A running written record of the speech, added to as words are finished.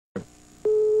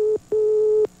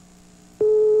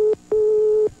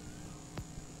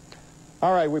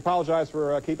All right, we apologize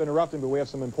for keep interrupting, but we have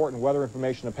some important weather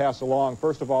information to pass along.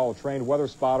 First of all, a trained weather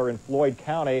spotter in Floyd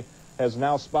County has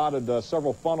now spotted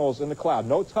several funnels in the cloud.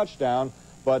 No touchdown,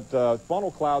 but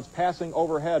funnel clouds passing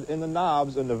overhead in the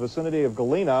knobs in the vicinity of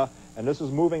Galena, and this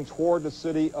is moving toward the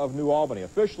city of New Albany.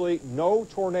 Officially, no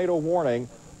tornado warning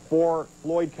for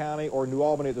Floyd County or New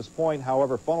Albany at this point.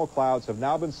 However, funnel clouds have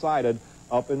now been sighted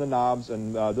up in the knobs,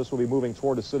 and this will be moving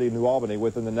toward the city of New Albany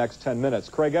within the next 10 minutes.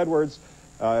 Craig Edwards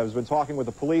has been talking with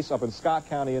the police up in Scott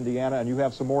County, Indiana, and you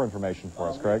have some more information for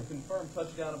us, Craig. Confirmed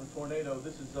touchdown of a tornado.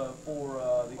 This is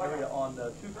for the area on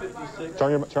 256.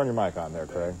 Turn your mic on there,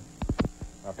 Craig.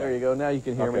 Okay. There you go. Now you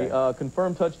can hear me.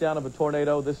 Confirmed touchdown of a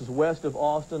tornado. This is west of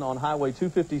Austin on Highway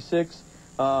 256.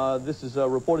 This is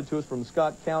reported to us from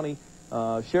Scott County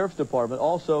Sheriff's Department.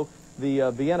 Also,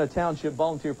 the Vienna Township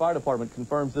Volunteer Fire Department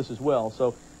confirms this as well.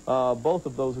 So both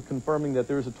of those are confirming that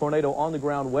there is a tornado on the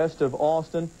ground west of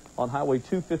Austin on Highway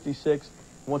 256.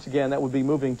 Once again, that would be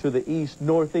moving to the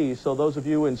east-northeast. So those of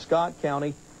you in Scott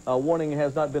County, warning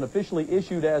has not been officially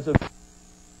issued as of.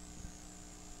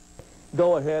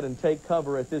 Go ahead and take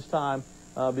cover at this time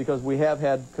because we have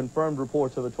had confirmed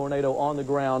reports of a tornado on the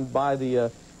ground by the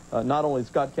not only the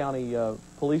Scott County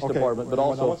Police Department, but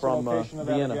also from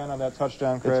Vienna. Again on that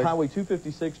touchdown, Craig? It's Highway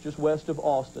 256 just west of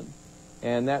Austin.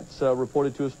 And that's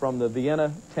reported to us from the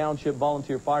Vienna Township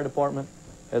Volunteer Fire Department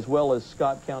as well as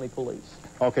Scott County Police.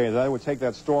 Okay, that would take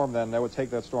that storm then. That would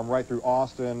take that storm right through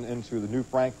Austin into the New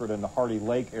Frankfort and the Hardy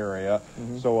Lake area.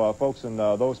 So folks in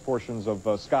those portions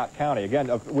of Scott County,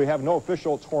 again, we have no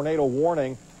official tornado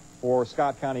warning for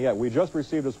Scott County yet. We just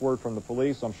received this word from the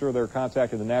police. I'm sure they're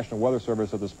contacting the National Weather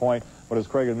Service at this point. But as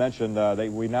Craig had mentioned,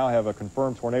 we now have a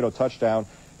confirmed tornado touchdown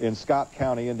in Scott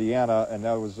County, Indiana, and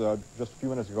that was just a few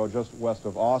minutes ago, just west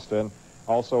of Austin.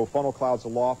 Also, funnel clouds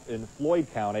aloft in Floyd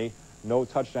County. No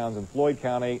touchdowns in Floyd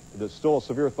County. There's still a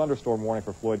severe thunderstorm warning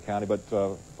for Floyd County, but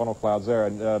funnel clouds there.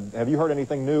 And have you heard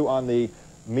anything new on the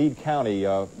Meade County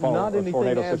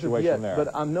tornado situation there? But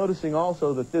I'm noticing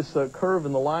also that this curve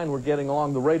in the line we're getting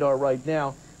along the radar right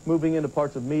now, moving into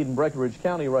parts of Meade and Breckinridge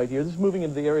County right here. This is moving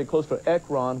into the area close to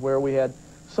Ekron, where we had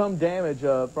some damage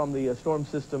from the storm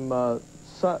system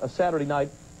Saturday night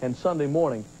and Sunday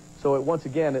morning. So once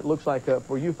again, it looks like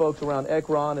for you folks around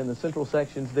Ekron and the central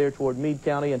sections there toward Meade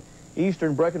County and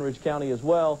eastern Breckinridge County as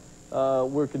well,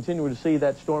 we're continuing to see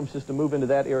that storm system move into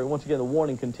that area. Once again, the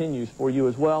warning continues for you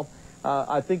as well.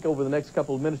 I think over the next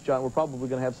couple of minutes, John, we're probably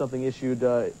going to have something issued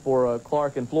for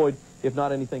Clark and Floyd, if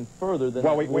not anything further than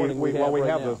we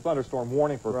have the thunderstorm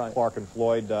warning for Clark and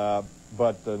Floyd,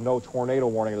 but no tornado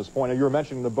warning at this point. And you were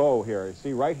mentioning the bow here. You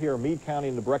see right here, Meade County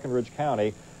into Breckinridge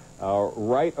County,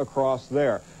 right across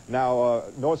there. Now,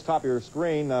 notice top of your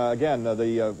screen, again,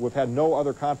 we've had no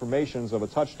other confirmations of a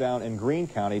touchdown in Greene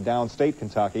County, downstate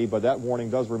Kentucky, but that warning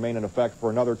does remain in effect for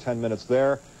another 10 minutes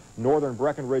there. Northern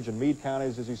Breckinridge and Meade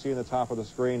counties, as you see in the top of the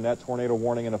screen, that tornado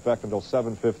warning in effect until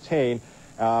 7:15.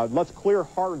 Let's clear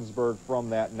Hardinsburg from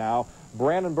that now.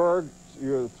 Brandenburg,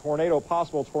 your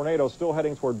possible tornado still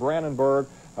heading toward Brandenburg.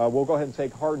 We'll go ahead and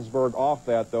take Hardinsburg off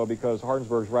that, though, because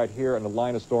Hardinsburg's right here and the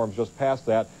line of storms just past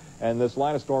that. And this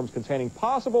line of storms containing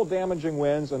possible damaging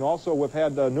winds, and also we've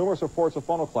had numerous reports of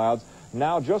funnel clouds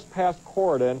now just past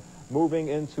Corydon, moving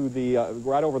into the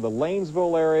right over the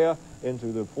Lanesville area, into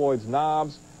the Floyd's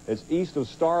Knobs. It's east of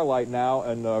Starlight now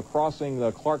and crossing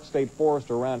the Clark State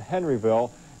Forest around Henryville,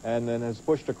 and then has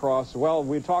pushed across. Well,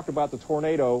 we talked about the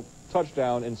tornado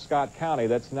touchdown in Scott County.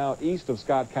 That's now east of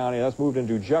Scott County. That's moved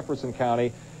into Jefferson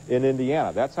County in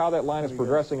Indiana. That's how that line is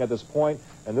progressing at this point,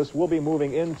 and this will be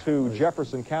moving into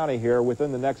Jefferson County here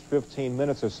within the next 15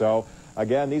 minutes or so.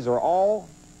 Again, these are all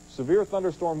severe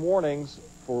thunderstorm warnings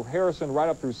for Harrison right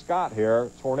up through Scott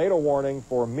here. Tornado warning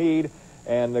for Meade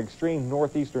and the extreme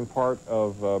northeastern part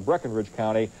of Breckinridge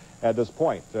County at this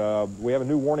point. We have a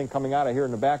new warning coming out of here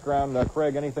in the background.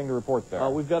 Craig, anything to report there?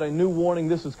 We've got a new warning.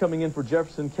 This is coming in for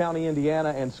Jefferson County, Indiana,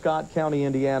 and Scott County,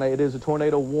 Indiana. It is a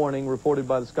tornado warning reported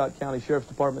by the Scott County Sheriff's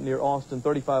Department near Austin,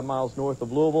 35 miles north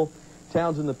of Louisville.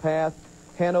 Towns in the path,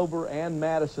 Hanover and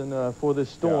Madison for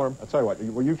this storm. I'll tell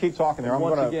you what, you keep talking there. I'm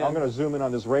going to zoom in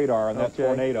on this radar on that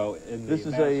tornado in the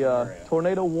Madison area. This is a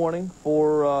tornado warning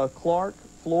for Clark,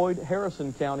 Floyd,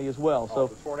 Harrison County as well. So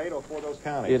the tornado for those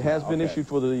counties. It has been issued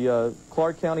for the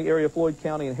Clark County area, Floyd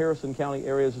County, and Harrison County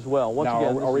areas as well. Once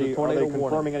again, this is a tornado warning. Are they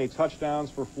confirming any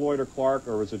touchdowns for Floyd or Clark,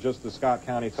 or is it just the Scott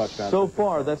County touchdowns? So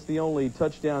far, that's the only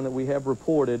touchdown that we have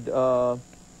reported.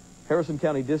 Harrison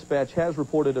County Dispatch has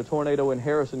reported a tornado in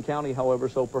Harrison County, however,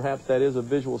 so perhaps that is a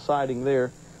visual sighting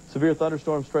there. Severe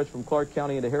thunderstorms stretch from Clark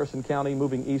County into Harrison County,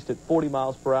 moving east at 40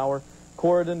 miles per hour.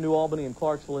 Corydon, New Albany, and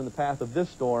Clarksville in the path of this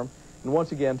storm. And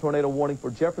once again, tornado warning for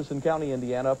Jefferson County,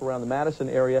 Indiana, up around the Madison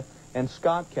area, and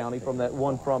Scott County from that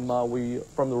one from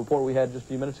the report we had just a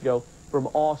few minutes ago from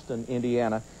Austin,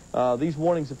 Indiana. These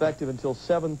warnings effective until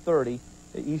 7:30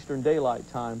 Eastern Daylight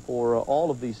Time for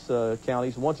all of these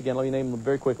counties. Once again, let me name them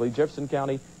very quickly: Jefferson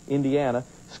County, Indiana,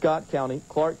 Scott County,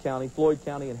 Clark County, Floyd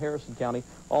County, and Harrison County,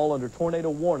 all under tornado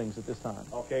warnings at this time.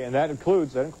 Okay, and that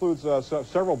includes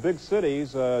several big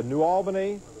cities: New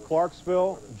Albany,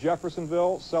 Clarksville,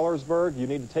 Jeffersonville, Sellersburg. You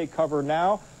need to take cover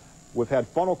now. We've had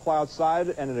funnel clouds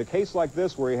sighted, and in a case like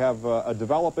this where you have a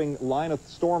developing line of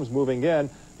storms moving in,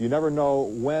 you never know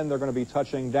when they're going to be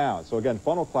touching down. So again,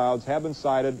 funnel clouds have been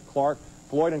sighted.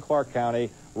 Floyd and Clark County,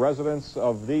 residents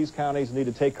of these counties need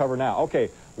to take cover now. Okay,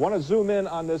 want to zoom in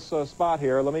on this spot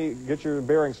here. Let me get your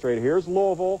bearing straight. Here's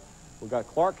Louisville. We've got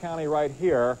Clark County right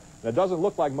here. And it doesn't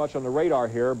look like much on the radar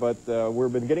here, but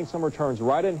we've been getting some returns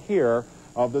right in here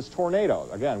of this tornado.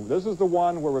 Again, this is the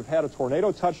one where we've had a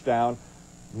tornado touchdown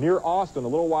near Austin a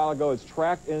little while ago. It's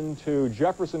tracked into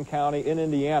Jefferson County in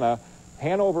Indiana.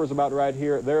 Hanover is about right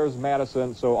here. There's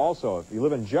Madison. So also, if you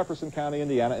live in Jefferson County,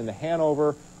 Indiana, in the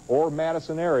Hanover or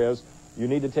Madison areas, you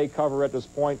need to take cover at this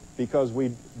point, because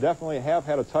we definitely have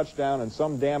had a touchdown and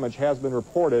some damage has been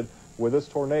reported with this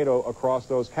tornado across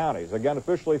those counties. Again,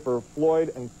 officially for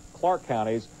Floyd and Clark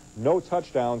counties, no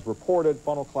touchdowns reported.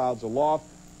 Funnel clouds aloft.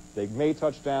 They may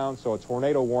touch down, so a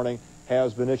tornado warning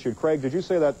has been issued. Craig, did you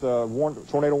say that the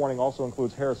tornado warning also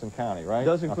includes Harrison County, right? It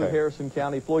does include Harrison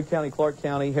County, Floyd County, Clark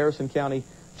County, Harrison County,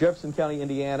 Jefferson County,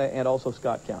 Indiana, and also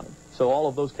Scott County. So all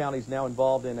of those counties now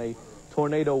involved in a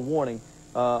tornado warning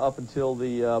up until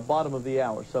the bottom of the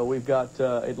hour. So we've got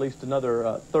at least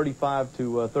another 35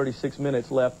 to 36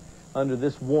 minutes left under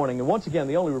this warning. And once again,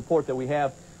 the only report that we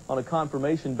have on a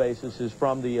confirmation basis is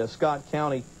from the Scott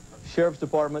County Sheriff's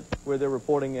Department, where they're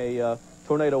reporting a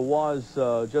tornado was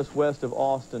just west of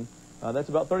Austin. That's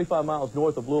about 35 miles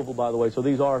north of Louisville, by the way, so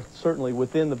these are certainly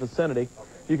within the vicinity.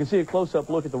 You can see a close-up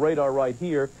look at the radar right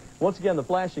here. Once again, the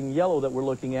flashing yellow that we're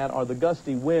looking at are the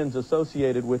gusty winds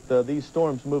associated with these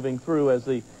storms moving through as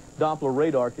the Doppler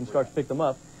radar can start to pick them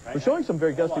up. We're showing some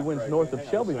very gusty winds north of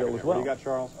Shelbyville as well. What do you got,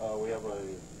 Charles? We have a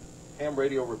ham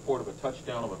radio report of a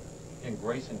touchdown in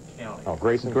Grayson County. Oh,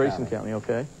 Grayson County,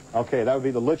 okay. Okay, that would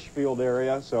be the Litchfield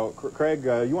area. So, Craig,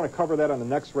 you want to cover that on the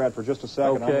next rad for just a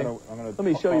second? Okay. Let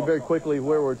me show you very quickly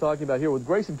where we're talking about here. With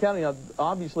Grayson County,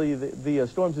 obviously the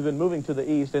storms have been moving to the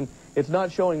east, and it's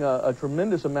not showing a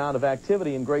tremendous amount of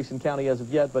activity in Grayson County as of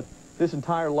yet, but this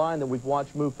entire line that we've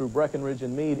watched move through Breckenridge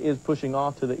and Meade is pushing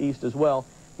off to the east as well,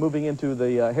 moving into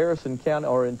the Harrison County,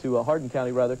 or into Hardin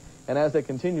County, rather. And as that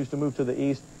continues to move to the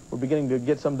east, we're beginning to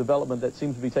get some development that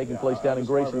seems to be taking place down in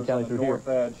Grayson County through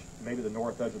here. Maybe the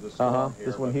north edge of the storm here.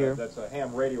 This one here. That's a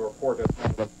ham radio report.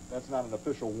 That's not an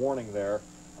official warning there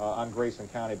on Grayson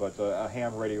County, but a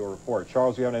ham radio report.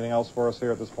 Charles, do you have anything else for us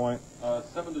here at this point?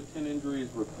 7 to 10 injuries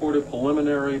reported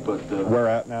preliminary, but where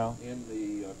at now? In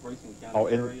the Grayson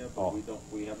County area, but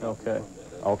we have not confirmed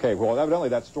that. Okay, well, evidently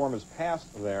that storm has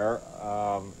passed there.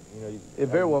 It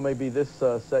very well may be this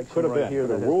section could have right been. here.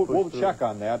 We'll check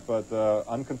on that, but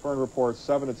unconfirmed reports,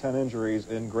 7 to 10 injuries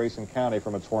in Grayson County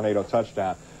from a tornado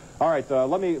touchdown. All right,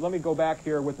 let me go back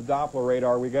here with the Doppler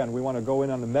radar. Again, we want to go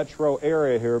in on the metro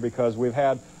area here because we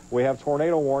have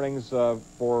tornado warnings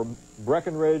for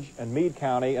Breckenridge and Meade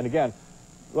County. And again,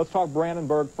 let's talk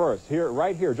Brandenburg first.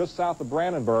 Right here, just south of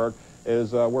Brandenburg,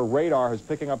 is where radar is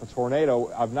picking up a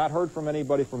tornado. I've not heard from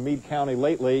anybody from Meade County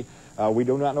lately. We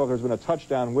do not know if there's been a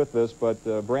touchdown with this, but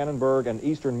Brandenburg and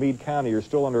eastern Meade County are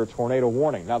still under a tornado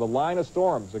warning. Now, the line of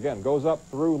storms, again, goes up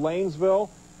through Lanesville.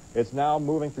 It's now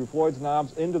moving through Floyd's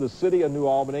Knobs into the city of New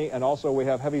Albany, and also we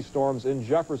have heavy storms in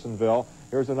Jeffersonville.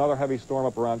 Here's another heavy storm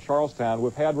up around Charlestown.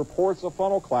 We've had reports of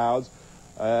funnel clouds,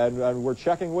 and we're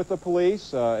checking with the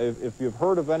police. If you've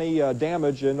heard of any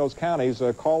damage in those counties,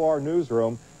 call our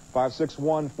newsroom,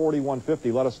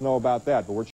 561-4150. Let us know about that. But we're